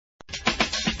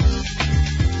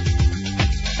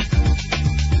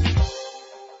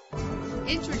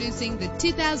Introducing the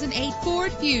 2008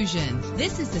 Ford Fusion.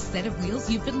 This is the set of wheels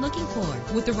you've been looking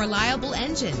for, with a reliable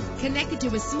engine connected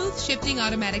to a smooth shifting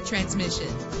automatic transmission.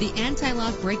 The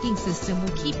anti-lock braking system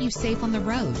will keep you safe on the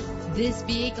road. This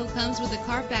vehicle comes with a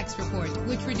Carfax report,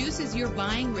 which reduces your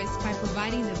buying risk by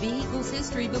providing the vehicle's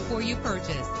history before you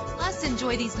purchase. Plus,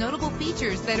 enjoy these notable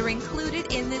features that are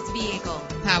included in this vehicle: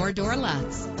 power door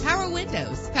locks, power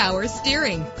windows, power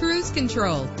steering, cruise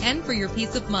control. And for your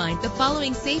peace of mind, the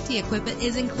following safety equipment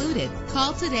is included.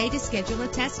 Call today to schedule a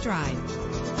test drive.